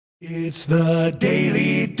It's the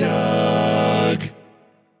Daily Doug.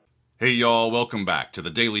 Hey y'all, welcome back to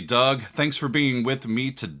the Daily Doug. Thanks for being with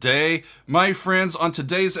me today. My friends, on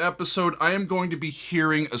today's episode, I am going to be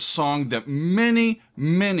hearing a song that many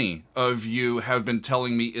of you have been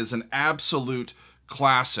telling me is an absolute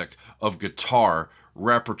classic of guitar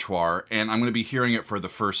repertoire, and I'm going to be hearing it for the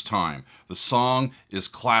first time. The song is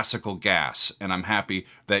Classical Gas, and I'm happy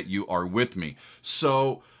that you are with me.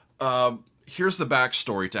 So, here's the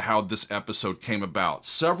backstory to how this episode came about.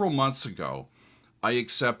 Several months ago, I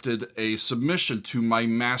accepted a submission to my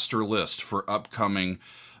master list for upcoming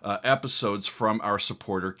episodes from our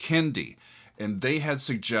supporter, Kendi. And they had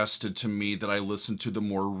suggested to me that I listen to the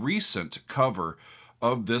more recent cover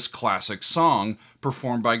of this classic song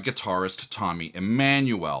performed by guitarist Tommy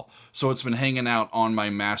Emmanuel. So it's been hanging out on my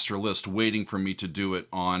master list, waiting for me to do it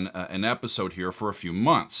on an episode here for a few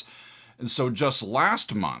months. And so just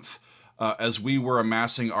last month, as we were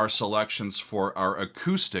amassing our selections for our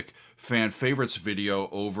acoustic fan favorites video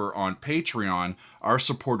over on Patreon, our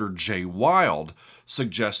supporter Jay Wild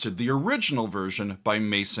suggested the original version by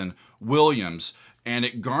Mason Williams, and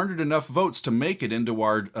it garnered enough votes to make it into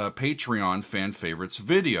our Patreon fan favorites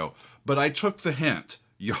video. But I took the hint,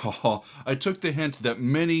 y'all. I took the hint that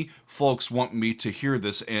many folks want me to hear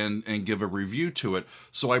this and give a review to it,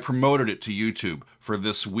 so I promoted it to YouTube for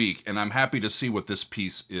this week, and I'm happy to see what this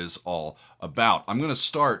piece is all about. I'm going to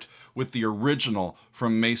start with the original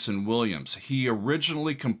from Mason Williams. He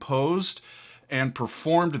originally composed and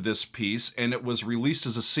performed this piece, and it was released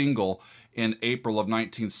as a single in April of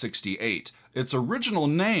 1968. Its original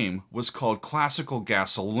name was called Classical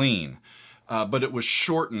Gasoline, but it was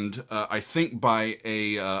shortened, I think, by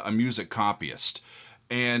a music copyist.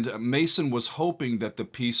 And Mason was hoping that the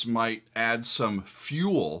piece might add some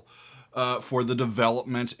fuel for the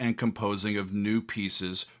development and composing of new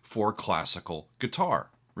pieces for classical guitar.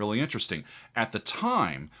 Really interesting. At the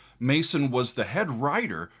time, Mason was the head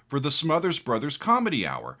writer for the Smothers Brothers Comedy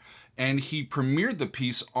Hour, and he premiered the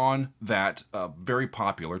piece on that very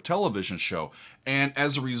popular television show. And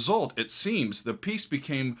as a result, it seems the piece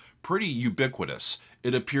became pretty ubiquitous.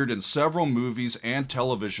 It appeared in several movies and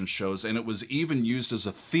television shows, and it was even used as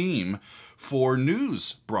a theme for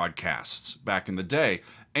news broadcasts back in the day.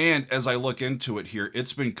 And as I look into it here,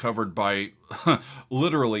 it's been covered by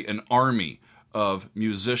literally an army of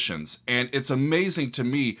musicians, and it's amazing to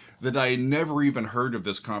me that I never even heard of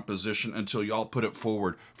this composition until y'all put it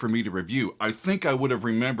forward for me to review. I think I would have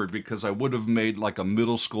remembered because I would have made like a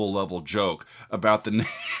middle school level joke about the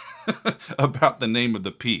about the name of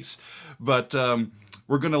the piece. But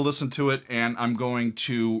we're going to listen to it, and I'm going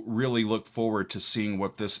to really look forward to seeing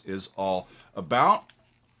what this is all about.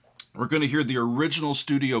 We're going to hear the original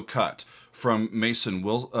studio cut from Mason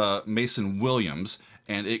Williams,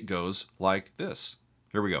 and it goes like this.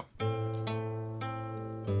 Here we go.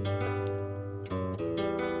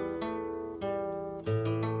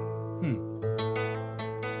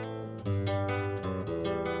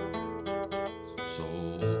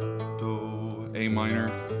 Sol, do, A minor,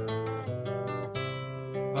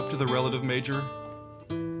 up to the relative major,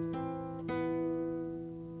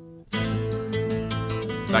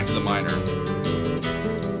 back to the minor.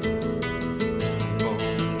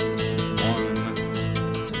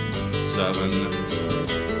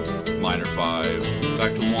 7, minor 5,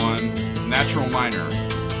 back to 1, natural minor.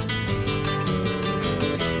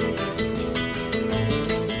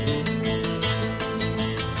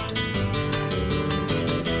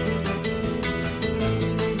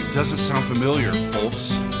 Doesn't sound familiar,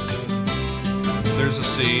 folks. There's a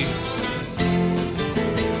C.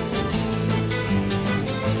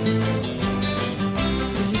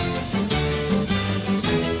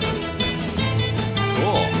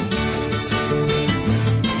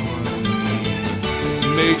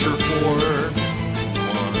 Major 4,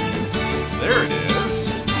 1, there it is.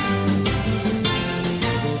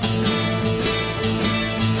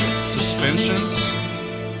 Suspensions.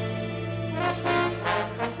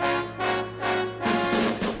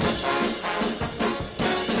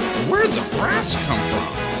 Where'd the brass come from?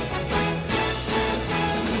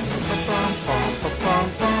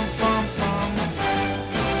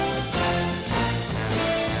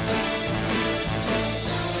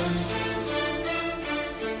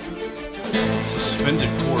 Suspended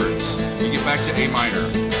chords. You get back to A minor.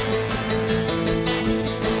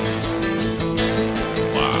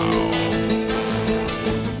 Wow.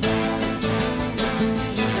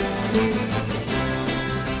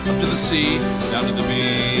 Up to the C, down to the B,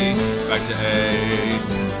 back to A,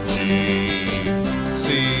 G, C,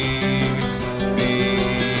 B,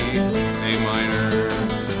 A minor,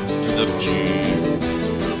 to the G,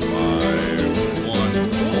 5,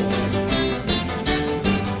 1,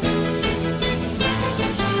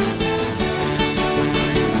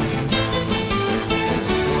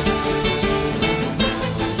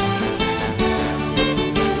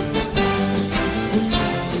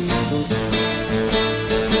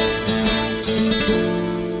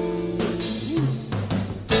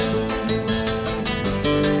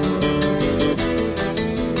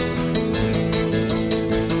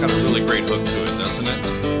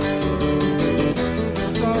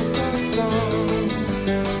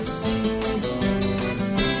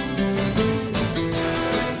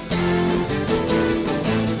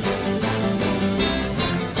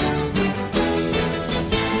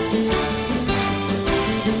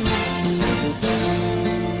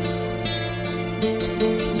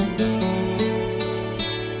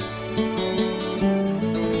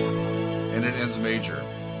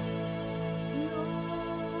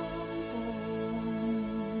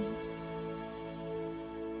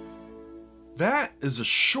 That is a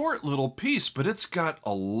short little piece, but it's got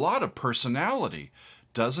a lot of personality,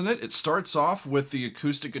 doesn't it? It starts off with the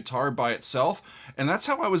acoustic guitar by itself, and that's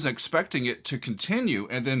how I was expecting it to continue.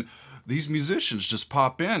 And then these musicians just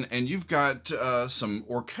pop in, and you've got some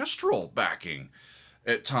orchestral backing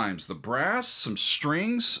at times. The brass, some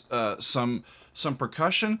strings, some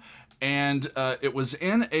percussion, and it was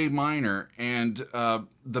in A minor, and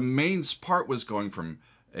the main part was going from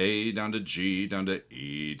A down to G, down to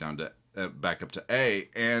E, down to back up to A,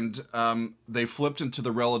 and they flipped into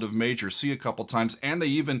the relative major C a couple times, and they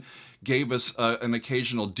even gave us an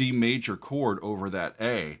occasional D major chord over that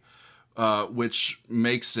A, which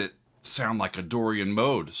makes it sound like a Dorian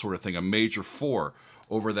mode sort of thing, a major 4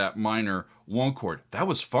 over that minor 1 chord. That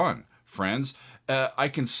was fun, friends. I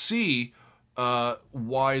can see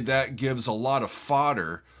why that gives a lot of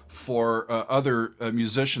fodder for other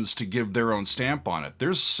musicians to give their own stamp on it.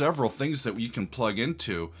 There's several things that you can plug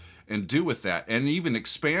into and do with that, and even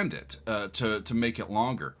expand it to make it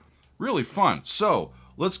longer. Really fun. So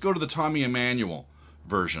let's go to the Tommy Emmanuel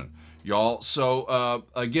version, y'all. So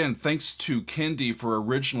again, thanks to Kendi for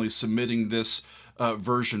originally submitting this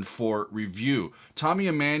version for review. Tommy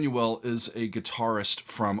Emmanuel is a guitarist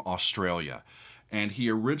from Australia, and he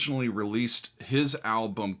originally released his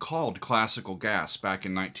album called Classical Gas back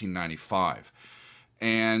in 1995.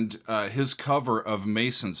 And his cover of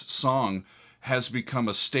Mason's song has become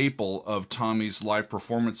a staple of Tommy's live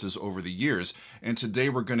performances over the years. And today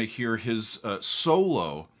we're going to hear his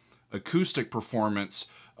solo acoustic performance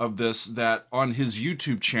of this that on his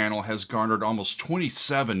YouTube channel has garnered almost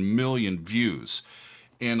 27 million views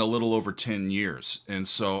in a little over 10 years. And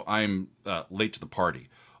so I'm late to the party,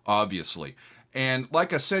 obviously. And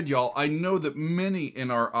like I said, y'all, I know that many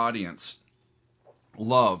in our audience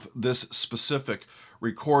love this specific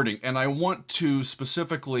recording. And I want to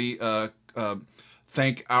specifically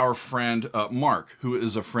thank our friend Mark, who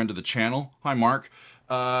is a friend of the channel. Hi, Mark.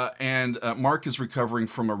 And Mark is recovering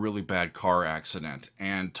from a really bad car accident,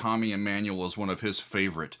 and Tommy Emmanuel is one of his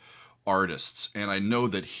favorite artists, and I know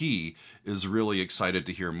that he is really excited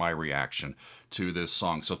to hear my reaction to this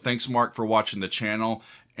song. So thanks, Mark, for watching the channel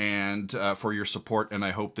and for your support, and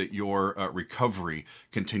I hope that your recovery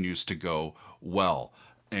continues to go well.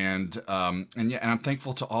 And yeah, and I'm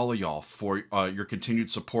thankful to all of y'all for your continued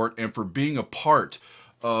support and for being a part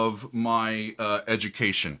of my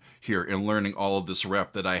education here in learning all of this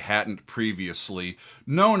rep that I hadn't previously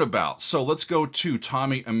known about. So let's go to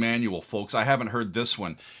Tommy Emmanuel, folks. I haven't heard this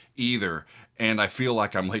one either, and I feel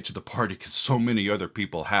like I'm late to the party because so many other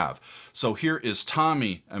people have. So here is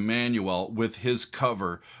Tommy Emmanuel with his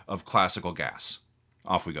cover of Classical Gas.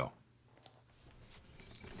 Off we go.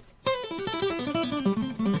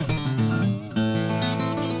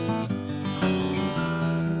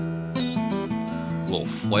 Little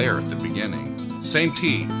flare at the beginning. Same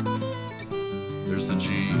key. There's the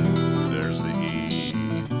G, there's the E.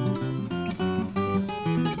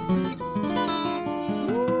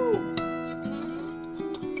 Woo.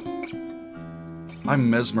 I'm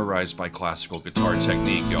mesmerized by classical guitar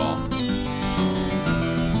technique, y'all.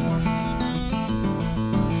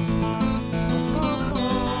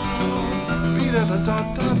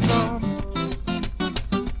 Be-da-da-da-da-da.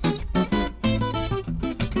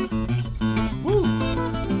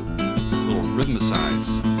 Rhythmicize.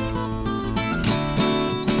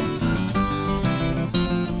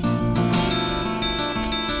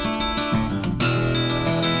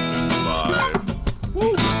 There's a 5.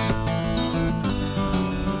 Woo!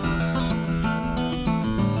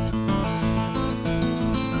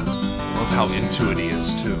 Love how into it he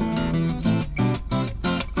is too.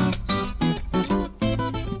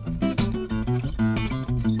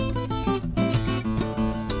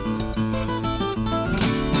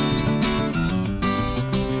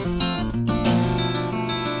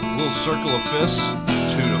 Circle of fists, 2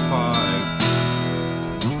 to 5.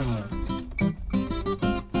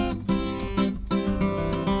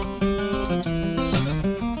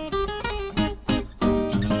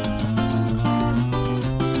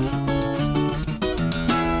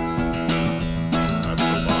 That's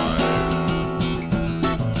a 5.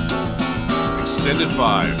 Extended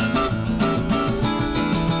 5.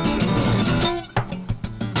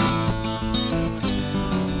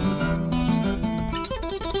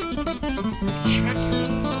 Check it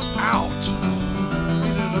out.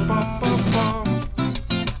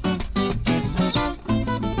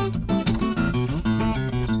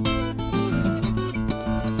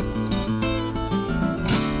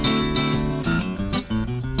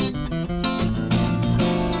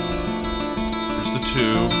 There's the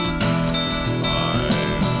 2,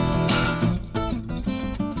 5.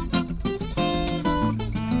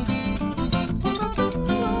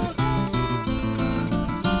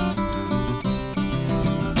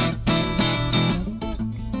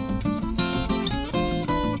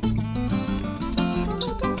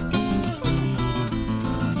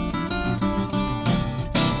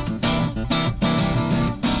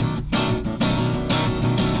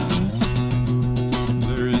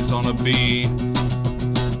 gonna be?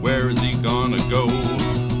 Where is he gonna go?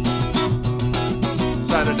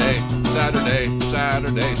 Saturday, Saturday,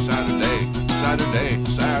 Saturday, Saturday, Saturday,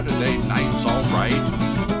 Saturday night's alright.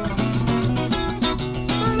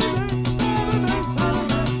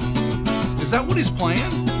 Is that what he's playing?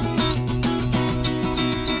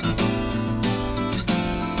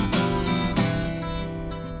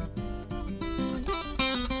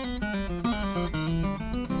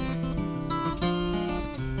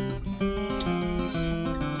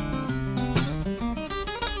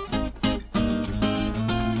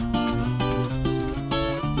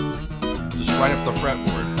 Right up the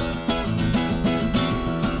fretboard.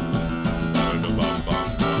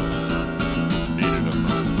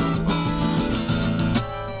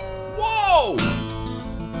 Whoa!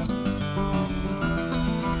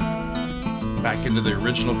 Back into the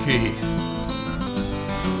original key.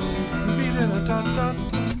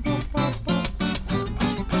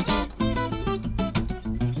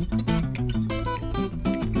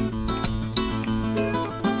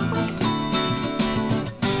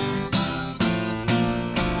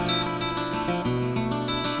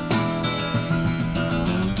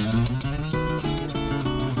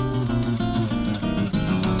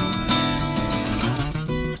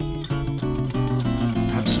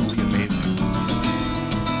 Absolutely amazing.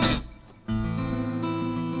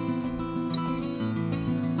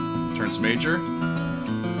 Turns major.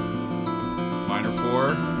 Minor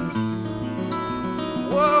 4.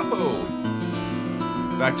 Whoa!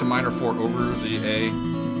 Back to minor 4 over the A.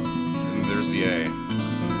 And there's the A.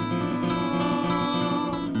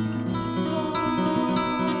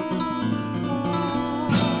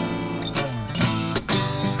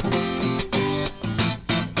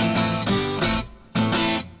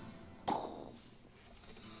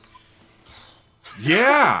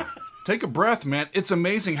 Yeah! Take a breath, man. It's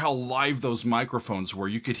amazing how live those microphones were.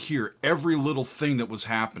 You could hear every little thing that was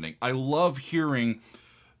happening. I love hearing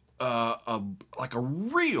like a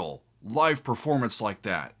real live performance like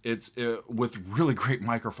that. It's with really great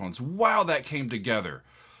microphones. Wow, that came together.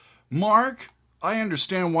 Mark, I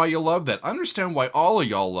understand why you love that. I understand why all of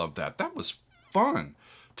y'all love that. That was fun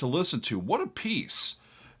to listen to. What a piece.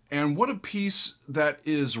 And what a piece that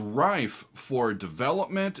is rife for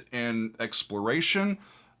development and exploration.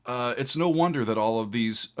 It's no wonder that all of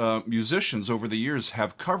these musicians over the years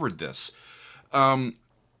have covered this.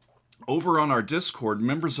 Over on our Discord,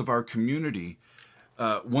 members of our community,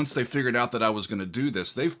 once they figured out that I was going to do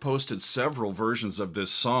this, they've posted several versions of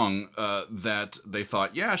this song that they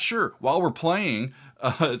thought, yeah, sure, while we're playing,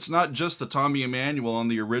 it's not just the Tommy Emmanuel on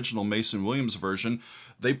the original Mason Williams version.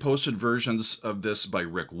 They posted versions of this by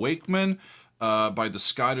Rick Wakeman, by the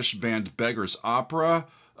Scottish band Beggars Opera,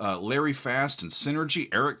 Larry Fast and Synergy,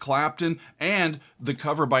 Eric Clapton, and the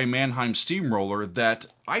cover by Mannheim Steamroller that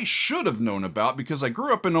I should have known about because I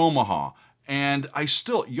grew up in Omaha. And I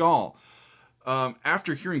still, y'all,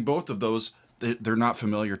 after hearing both of those, they're not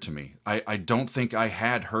familiar to me. I don't think I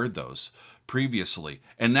had heard those previously,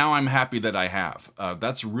 and now I'm happy that I have.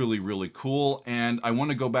 That's really, really cool, and I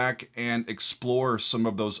want to go back and explore some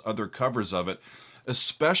of those other covers of it,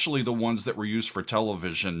 especially the ones that were used for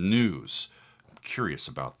television news. I'm curious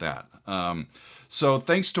about that. So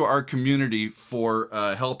thanks to our community for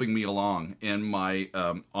helping me along in my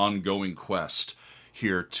ongoing quest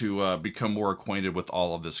here to become more acquainted with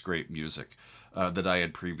all of this great music that I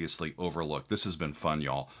had previously overlooked. This has been fun,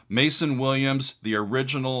 y'all. Mason Williams, the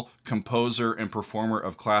original composer and performer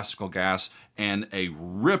of classical gas, and a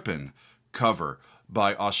rippin' cover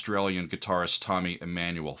by Australian guitarist Tommy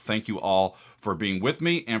Emmanuel. Thank you all for being with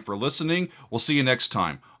me and for listening. We'll see you next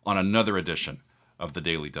time on another edition of The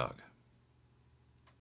Daily Doug.